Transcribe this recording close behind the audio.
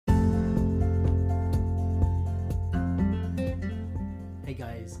Hey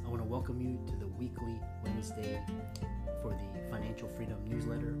guys, I want to welcome you to the weekly Wednesday for the Financial Freedom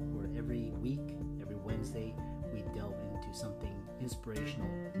newsletter, where every week, every Wednesday, we delve into something inspirational,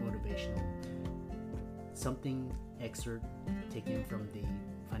 motivational, something excerpt taken from the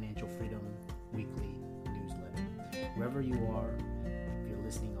Financial Freedom weekly newsletter. Wherever you are, if you're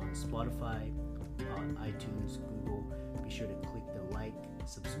listening on Spotify, on iTunes, Google, be sure to click the like,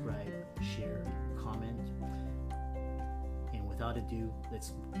 subscribe, share, comment. And without ado,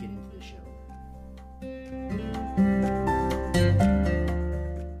 let's get into the show.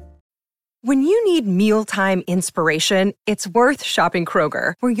 When you need mealtime inspiration, it's worth shopping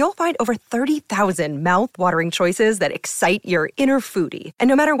Kroger, where you'll find over 30,000 mouth-watering choices that excite your inner foodie. And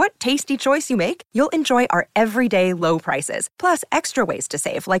no matter what tasty choice you make, you'll enjoy our everyday low prices, plus extra ways to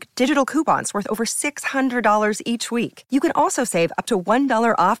save, like digital coupons worth over $600 each week. You can also save up to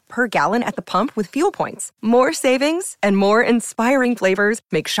 $1 off per gallon at the pump with fuel points. More savings and more inspiring flavors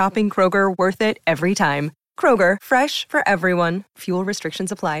make shopping Kroger worth it every time. Kroger, fresh for everyone. Fuel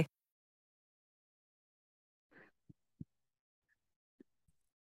restrictions apply.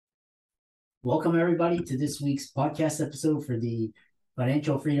 Welcome, everybody, to this week's podcast episode for the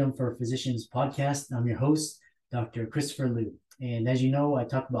Financial Freedom for Physicians podcast. I'm your host, Dr. Christopher Liu. And as you know, I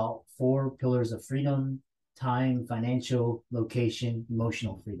talk about 4 pillars of freedom: time, financial, location,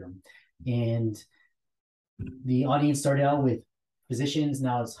 emotional freedom. And the audience started out with physicians.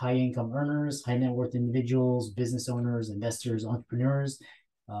 Now it's high income earners, high net worth individuals, business owners, investors, entrepreneurs.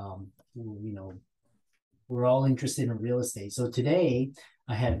 We're all interested in real estate. So today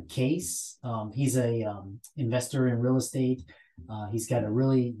I have Case. He's a investor in real estate. He's got a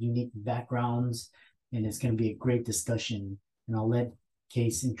really unique background, and it's going to be a great discussion. And I'll let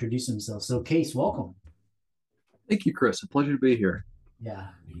Case introduce himself. So Case, welcome. Thank you, Chris. A pleasure to be here. Yeah.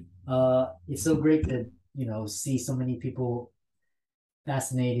 It's so great to, see so many people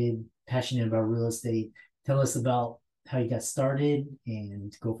fascinated, passionate about real estate. Tell us about how you got started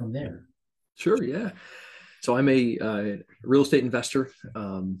and go from there. Sure, yeah. So I'm a real estate investor.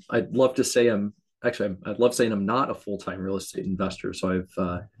 I'd love saying I'm not a full-time real estate investor. So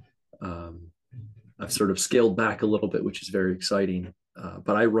I've sort of scaled back a little bit, which is very exciting.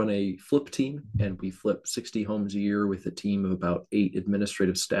 But I run a flip team, and we flip 60 homes a year with a team of about 8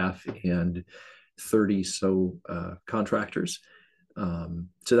 administrative staff and 30 contractors.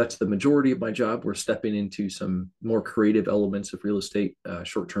 So that's the majority of my job. We're stepping into some more creative elements of real estate,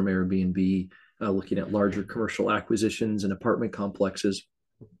 short-term Airbnb, looking at larger commercial acquisitions and apartment complexes.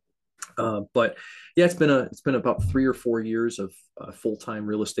 But yeah, it's been about 3 or 4 years of full-time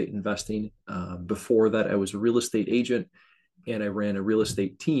real estate investing. Before that, I was a real estate agent, and I ran a real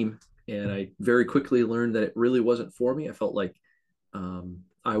estate team. And I very quickly learned that it really wasn't for me. I felt like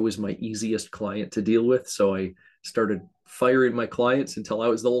I was my easiest client to deal with. So I started firing my clients until I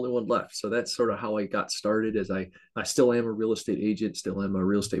was the only one left. So that's sort of how I got started. As I still am a real estate agent, still am a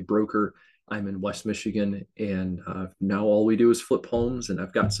real estate broker. I'm in West Michigan, and now all we do is flip homes, and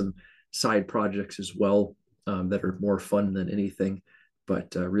I've got some side projects as well that are more fun than anything.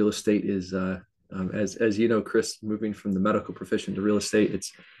 But real estate is, as you know, Chris, moving from the medical profession to real estate,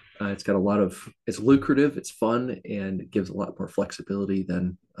 it's got it's lucrative, it's fun, and it gives a lot more flexibility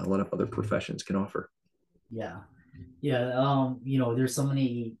than a lot of other professions can offer. Yeah. There's so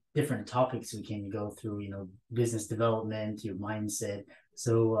many different topics we can go through, business development, your mindset.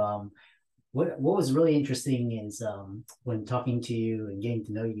 So what was really interesting is when talking to you and getting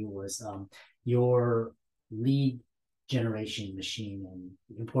to know you was your lead generation machine and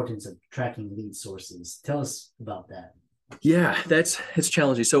the importance of tracking lead sources. Tell us about that. Yeah, it's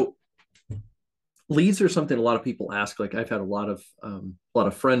challenging. So leads are something a lot of people ask. Like, I've had a lot of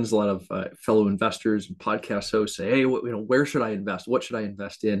friends, a lot of fellow investors and podcast hosts say, "Hey, where should I invest? What should I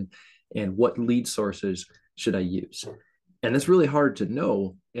invest in? And what lead sources should I use?" And it's really hard to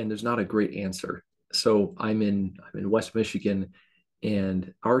know, and there's not a great answer. So I'm in West Michigan,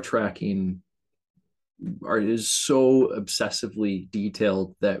 and our tracking is so obsessively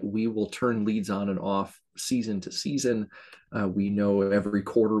detailed that we will turn leads on and off season to season. We know every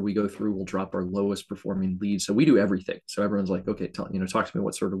quarter we go through, we'll drop our lowest performing leads. So we do everything. So everyone's like, "Okay, talk to me.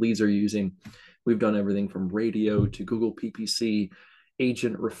 What sort of leads are you using?" We've done everything from radio to Google PPC,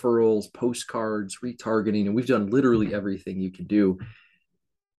 agent referrals, postcards, retargeting, and we've done literally everything you can do.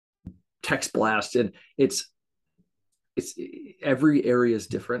 Text blast, and it's every area is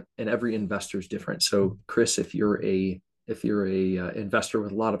different, and every investor is different. So Chris, if you're a investor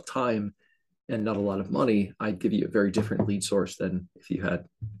with a lot of time and not a lot of money, I'd give you a very different lead source than if you had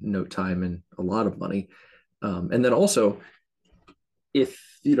no time and a lot of money. And then also, if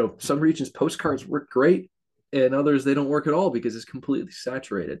some regions postcards work great, and others they don't work at all because it's completely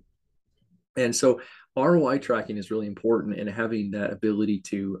saturated. And so ROI tracking is really important, and having that ability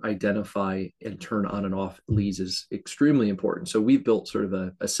to identify and turn on and off leads is extremely important. So we've built sort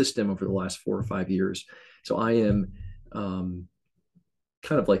of a system over the last 4 or 5 years. So I am kind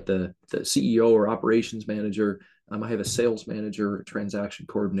of like the CEO or operations manager. I have a sales manager, a transaction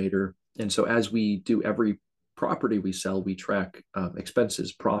coordinator. And so as we do every property we sell, we track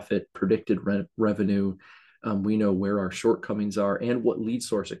expenses, profit, predicted revenue. We know where our shortcomings are and what lead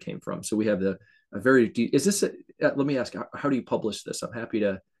source it came from. So we have let me ask, how do you publish this? I'm happy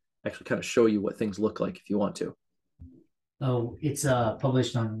to actually kind of show you what things look like if you want to. Oh, it's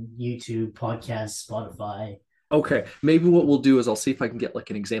published on YouTube, podcast, Spotify. Okay, maybe what we'll do is I'll see if I can get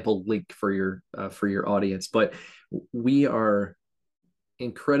like an example link for your audience. But we are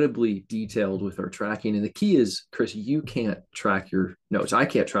incredibly detailed with our tracking, and the key is, Chris, you can't track your notes. I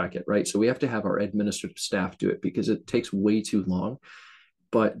can't track it, right? So we have to have our administrative staff do it because it takes way too long.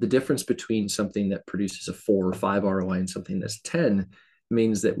 But the difference between something that produces a 4 or 5 ROI and something that's 10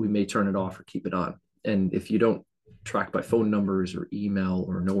 means that we may turn it off or keep it on. And if you don't track by phone numbers or email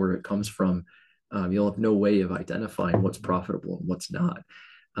or know where it comes from, you'll have no way of identifying what's profitable and what's not.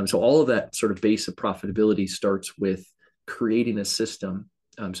 So all of that sort of base of profitability starts with creating a system.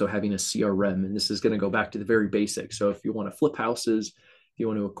 So having a CRM, and this is going to go back to the very basics. So if you want to flip houses, if you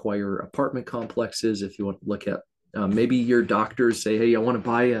want to acquire apartment complexes, if you want to look at maybe your doctors say, hey, I want to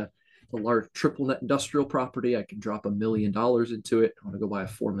buy a large triple net industrial property. I can drop $1 million into it. I want to go buy a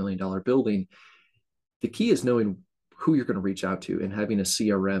 $4 million building. The key is knowing who you're going to reach out to and having a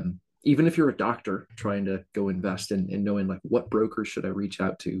CRM. Even if you're a doctor trying to go invest in, and knowing like what broker should I reach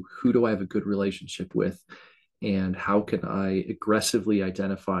out to, who do I have a good relationship with, and how can I aggressively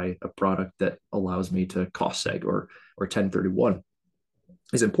identify a product that allows me to cost seg or 1031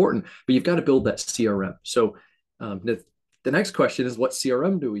 is important, but you've got to build that CRM. So the next question is, what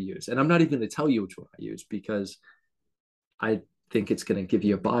CRM do we use? And I'm not even going to tell you which one I use because I think it's going to give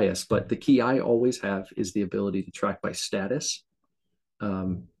you a bias, but the key I always have is the ability to track by status,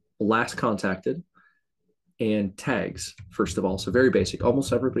 last contacted, and tags, first of all. So very basic.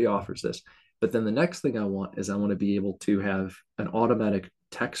 Almost everybody offers this. But then the next thing I want to be able to have an automatic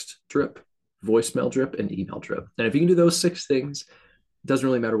text drip, voicemail drip, and email drip. And if you can do those 6 things, it doesn't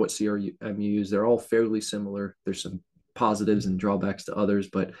really matter what CRM you use. They're all fairly similar. There's some positives and drawbacks to others,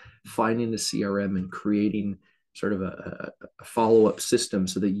 but finding the CRM and creating sort of a follow-up system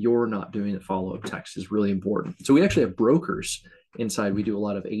so that you're not doing the follow-up text is really important. So we actually have brokers inside. We do a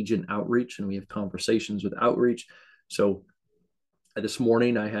lot of agent outreach, and we have conversations with outreach. So this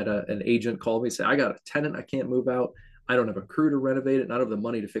morning I had an agent call me and say, I got a tenant, I can't move out. I don't have a crew to renovate it, and I don't have the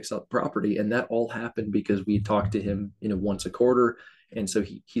money to fix up the property. And that all happened because we talked to him, once a quarter. And so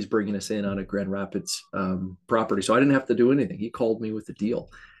he's bringing us in on a Grand Rapids property. So I didn't have to do anything. He called me with the deal.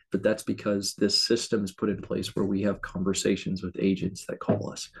 But that's because this system is put in place where we have conversations with agents that call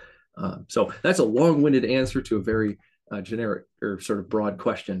us. So that's a long-winded answer to a very generic or sort of broad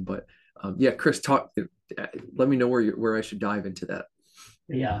question. But yeah, Chris, let me know where I should dive into that.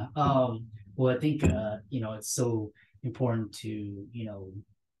 Yeah. Well, I think, it's so important to,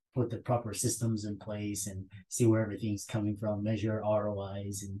 put the proper systems in place and see where everything's coming from, measure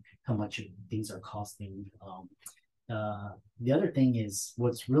ROIs and how much things are costing. The other thing is,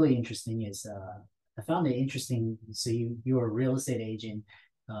 what's really interesting is I found it interesting. So you're a real estate agent,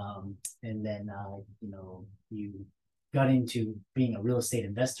 and then you got into being a real estate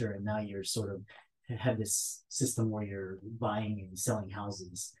investor, and now you're sort of have this system where you're buying and selling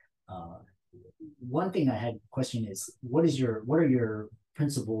houses. One thing I had question is, what are your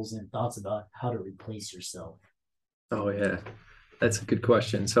principles and thoughts about how to replace yourself? Oh yeah, that's a good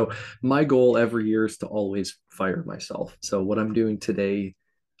question. So my goal every year is to always fire myself. So what I'm doing today,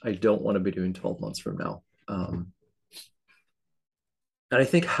 I don't want to be doing 12 months from now. And I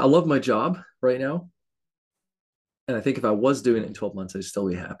think I love my job right now. And I think if I was doing it in 12 months, I'd still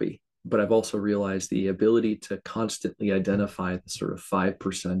be happy. But I've also realized the ability to constantly identify the sort of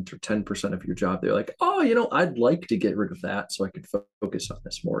 5% or 10% of your job. They're like, oh, I'd like to get rid of that so I could focus on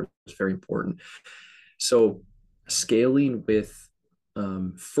this more. It's very important. So scaling with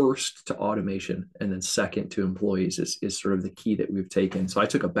first to automation and then second to employees is sort of the key that we've taken. So I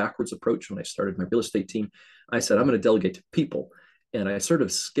took a backwards approach when I started my real estate team. I said, I'm going to delegate to people. And I sort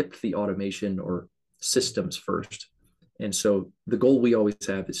of skipped the automation or systems first. And so the goal we always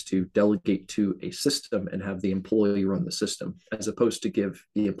have is to delegate to a system and have the employee run the system, as opposed to give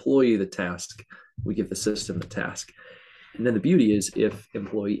the employee the task, we give the system the task. And then the beauty is, if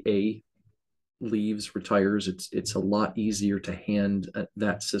employee A leaves, retires, it's a lot easier to hand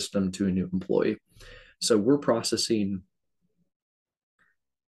that system to a new employee. So we're processing.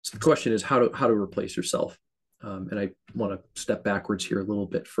 So the question is how to replace yourself. And I want to step backwards here a little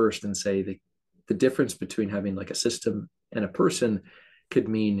bit first and say the difference between having like a system and a person could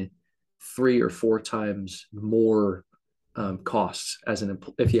mean 3 or 4 times more costs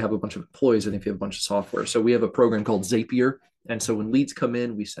if you have a bunch of employees and if you have a bunch of software. So we have a program called Zapier. And so when leads come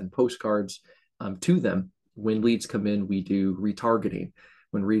in, we send postcards to them. When leads come in, we do retargeting.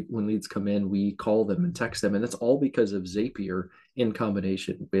 When leads come in, we call them and text them. And that's all because of Zapier in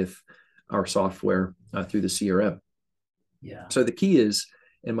combination with our software through the CRM. Yeah. So the key is,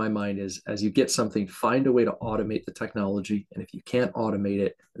 in my mind, is as you get something, find a way to automate the technology. And if you can't automate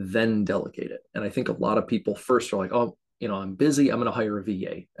it, then delegate it. And I think a lot of people first are like, oh, I'm busy. I'm going to hire a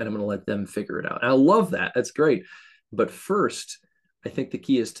VA and I'm going to let them figure it out. And I love that. That's great. But first, I think the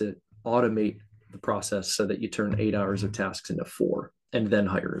key is to automate the process so that you turn 8 hours of tasks into 4 and then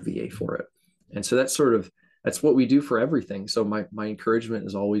hire a VA for it. And so that's what we do for everything. So my encouragement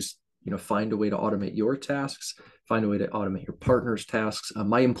is always, find a way to automate your tasks, find a way to automate your partner's tasks.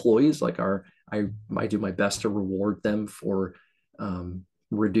 My employees, I do my best to reward them for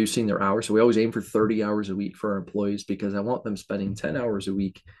reducing their hours. So we always aim for 30 hours a week for our employees because I want them spending 10 hours a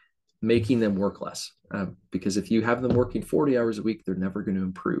week making them work less. Because if you have them working 40 hours a week, they're never going to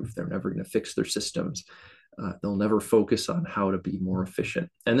improve. They're never going to fix their systems. They'll never focus on how to be more efficient.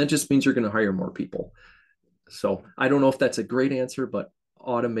 And that just means you're going to hire more people. So I don't know if that's a great answer, but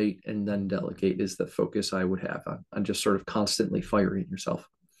automate and then delegate is the focus I would have on just sort of constantly firing yourself.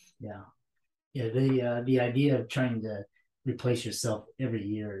 Yeah. Yeah. The idea of trying to replace yourself every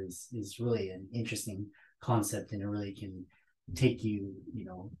year is really an interesting concept, and it really can take you,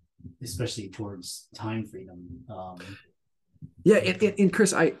 especially towards time freedom. Yeah. And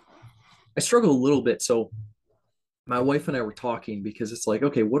Chris, I struggle a little bit. So my wife and I were talking because it's like,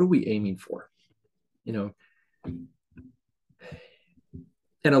 okay, what are we aiming for?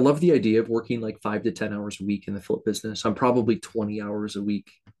 And I love the idea of working like 5 to 10 hours a week in the flip business. I'm probably 20 hours a week,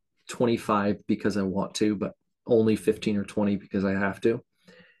 25 because I want to, but only 15 or 20 because I have to.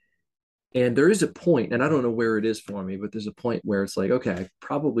 And there is a point, and I don't know where it is for me, but there's a point where it's like, okay, I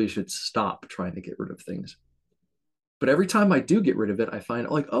probably should stop trying to get rid of things. But every time I do get rid of it, I find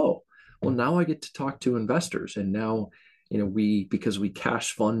like, oh, well, now I get to talk to investors. And now, because we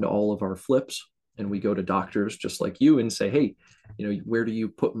cash fund all of our flips, and we go to doctors just like you and say, hey, where do you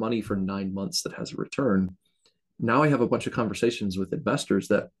put money for 9 months that has a return? Now I have a bunch of conversations with investors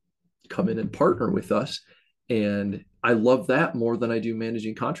that come in and partner with us. And I love that more than I do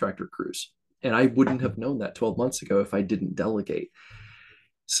managing contractor crews. And I wouldn't have known that 12 months ago if I didn't delegate.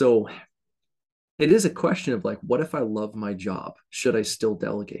 So it is a question of like, what if I love my job? Should I still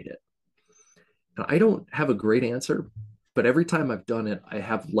delegate it? And I don't have a great answer, but every time I've done it, I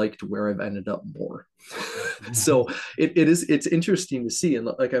have liked where I've ended up more. So it's interesting to see. And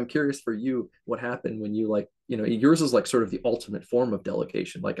like, I'm curious for you, what happened when you yours is like sort of the ultimate form of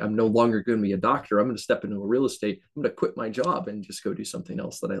delegation. Like, I'm no longer going to be a doctor. I'm going to step into a real estate. I'm going to quit my job and just go do something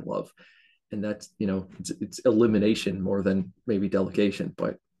else that I love. And that's, it's elimination more than maybe delegation.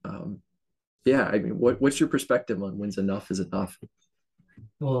 But yeah, I mean, what's your perspective on when's enough is enough?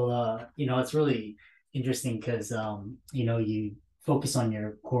 Well, it's really interesting because, you focus on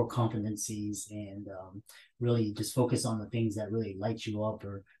your core competencies and really just focus on the things that really light you up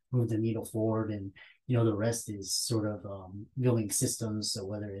or move the needle forward. And, the rest is sort of building systems. So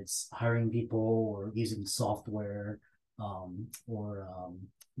whether it's hiring people or using software or,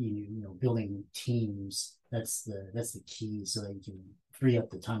 building teams, that's the key so that you can free up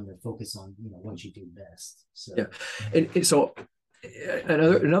the time to focus on, what you do best. So, yeah. And so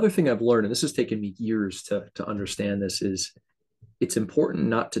another thing I've learned, and this has taken me years to understand this, is it's important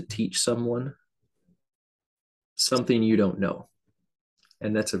not to teach someone something you don't know.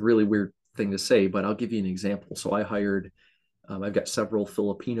 And that's a really weird thing to say, but I'll give you an example. So I hired, I've got several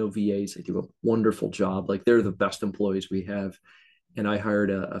Filipino VAs. They do a wonderful job. Like, they're the best employees we have. And I hired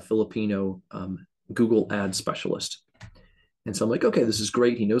a Filipino Google ad specialist. And so I'm like, okay, this is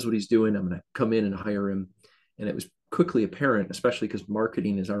great. He knows what he's doing. I'm going to come in and hire him. And it was quickly apparent, especially because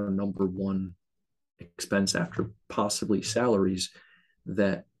marketing is our number one expense after possibly salaries,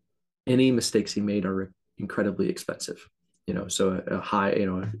 that any mistakes he made are incredibly expensive. So a high,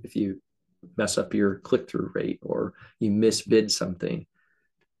 if you mess up your click-through rate or you misbid something,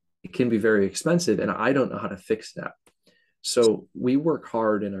 it can be very expensive. And I don't know how to fix that. So we work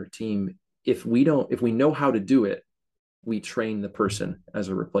hard in our team. If we know how to do it, we train the person as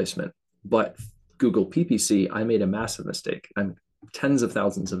a replacement. But Google PPC, I made a massive mistake. I'm tens of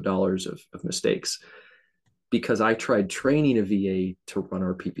thousands of dollars of mistakes. because I tried training a VA to run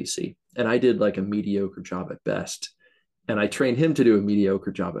our PPC, and I did like a mediocre job at best. And I trained him to do a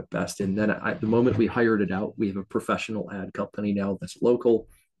mediocre job at best. And then the moment we hired it out, we have a professional ad company now that's local.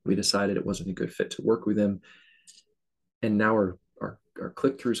 We decided it wasn't a good fit to work with him. And now our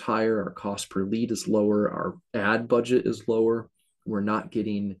click-throughs higher, our cost per lead is lower, our ad budget is lower. We're not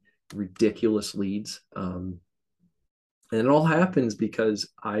getting ridiculous leads. And it all happens because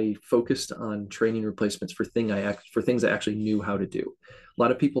I focused on training replacements for things I actually knew how to do. A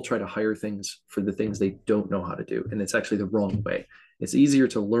lot of people try to hire things for the things they don't know how to do, and it's actually the wrong way. It's easier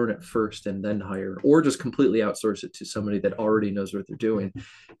to learn it first and then hire, or just completely outsource it to somebody that already knows what they're doing.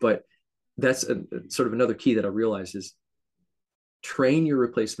 But that's sort of another key that I realized is train your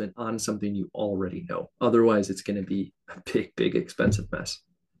replacement on something you already know. Otherwise, it's going to be a big, big, expensive mess.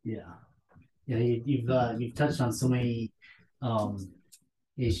 Yeah, yeah. You've touched on so many,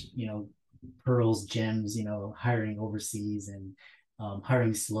 pearls, gems. Hiring overseas and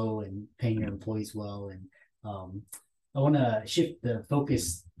hiring slow and paying your employees well. And I want to shift the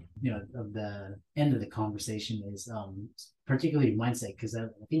focus, of the end of the conversation is particularly mindset, because I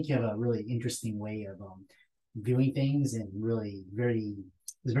think you have a really interesting way of viewing things, and really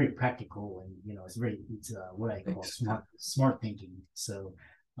it's very practical, and it's what I call smart thinking. So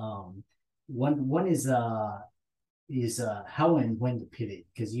one is how and when to pivot,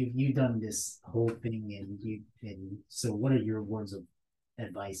 because you've done this whole thing, and so what are your words of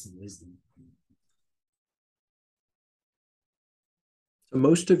advice and wisdom? So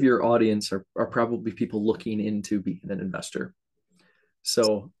most of your audience are probably people looking into being an investor.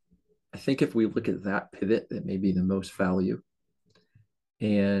 So I think if we look at that pivot, that may be the most value.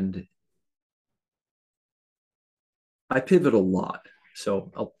 And I pivot a lot.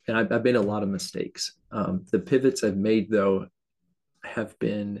 So I've made a lot of mistakes. The pivots I've made, though, have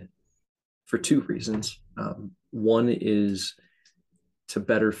been for two reasons. One is to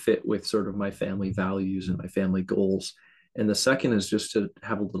better fit with sort of my family values and my family goals. And the second is just to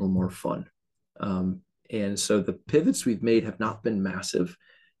have a little more fun. And so the pivots we've made have not been massive.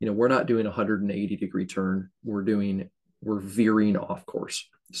 We're not doing a 180-degree turn. We're veering off course.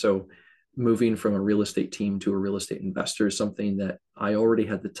 So moving from a real estate team to a real estate investor is something that I already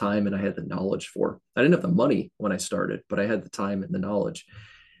had the time and I had the knowledge for. I didn't have the money when I started, but I had the time and the knowledge.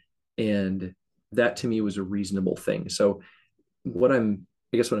 And that to me was a reasonable thing. So what I'm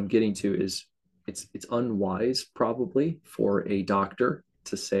getting to is it's unwise probably for a doctor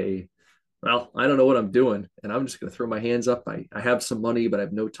to say, well, I don't know what I'm doing, and I'm just going to throw my hands up. I have some money, but I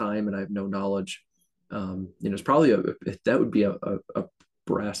have no time and I have no knowledge. It's probably that would be a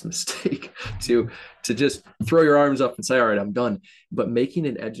brass mistake to just throw your arms up and say, all right, I'm done. But making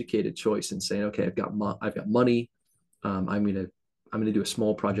an educated choice and saying, okay, I've got money. I'm going to do a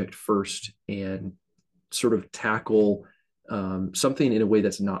small project first and sort of tackle something in a way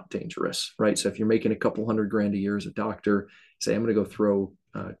that's not dangerous, right? So if you're making a couple $100,000 a year as a doctor, say I'm going to go throw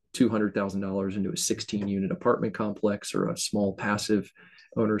 $200,000 into a 16-unit apartment complex or a small passive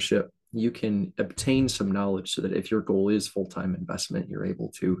ownership, you can obtain some knowledge so that if your goal is full-time investment, you're able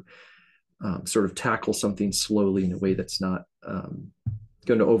to sort of tackle something slowly in a way that's not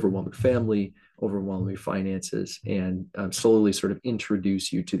going to overwhelm your family, overwhelm your finances, and slowly sort of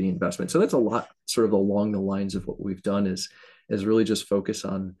introduce you to the investment. So that's a lot sort of along the lines of what we've done is really just focus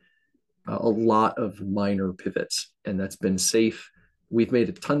on a lot of minor pivots, and that's been safe. We've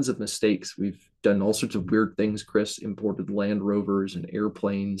made tons of mistakes. We've done all sorts of weird things, Chris, imported Land Rovers and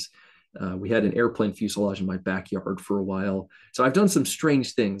airplanes. We had an airplane fuselage in my backyard for a while. So I've done some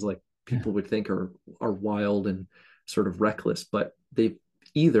strange things like people would think are wild and sort of reckless, but they've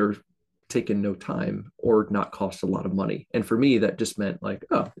either taken no time or not cost a lot of money. And for me, that just meant like,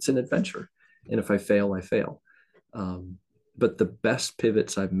 oh, it's an adventure. And if I fail, I fail. But the best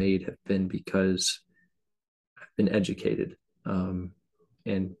pivots I've made have been because I've been educated and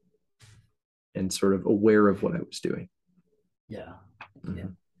sort of aware of what I was doing. Yeah. Yeah.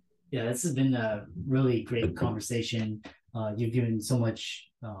 Yeah. This has been a really great conversation. You've given so much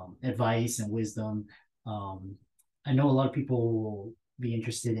advice and wisdom. I know a lot of people will be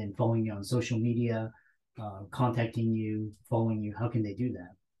interested in following you on social media, contacting you, following you. How can they do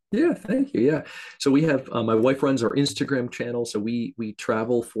that? Yeah, thank you. Yeah. So we have my wife runs our Instagram channel. So we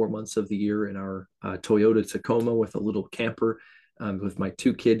travel 4 months of the year in our Toyota Tacoma with a little camper with my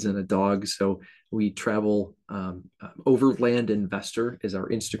 2 kids and a dog. So we travel. Overland Investor is our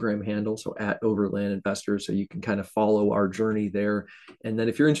Instagram handle. So at Overland Investor. So you can kind of follow our journey there. And then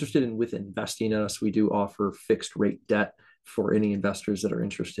if you're interested with investing in us, we do offer fixed rate debt for any investors that are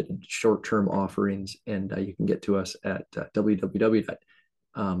interested in short-term offerings. And you can get to us at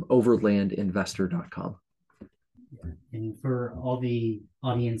www.overlandinvestor.com. And for all the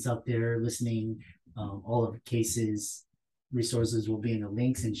audience out there listening, all of Case's resources will be in the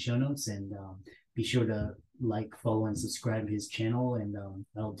links and show notes, and be sure to like, follow, and subscribe to his channel, and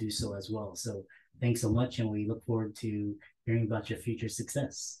I'll do so as well. So thanks so much, and we look forward to hearing about your future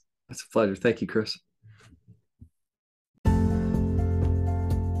success. It's a pleasure. Thank you, Chris.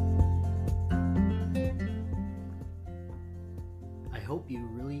 I hope you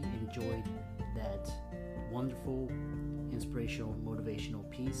really enjoyed that wonderful, inspirational, motivational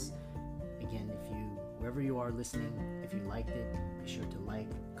piece. Again, wherever you are listening, if you liked it, be sure to like,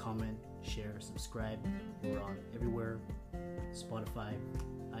 comment, share, subscribe. We're on everywhere: Spotify,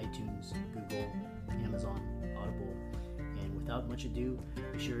 iTunes, Google, Amazon, Audible. And without much ado,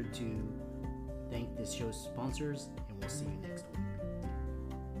 be sure to thank this show's sponsors, and we'll see you next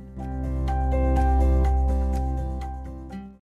week.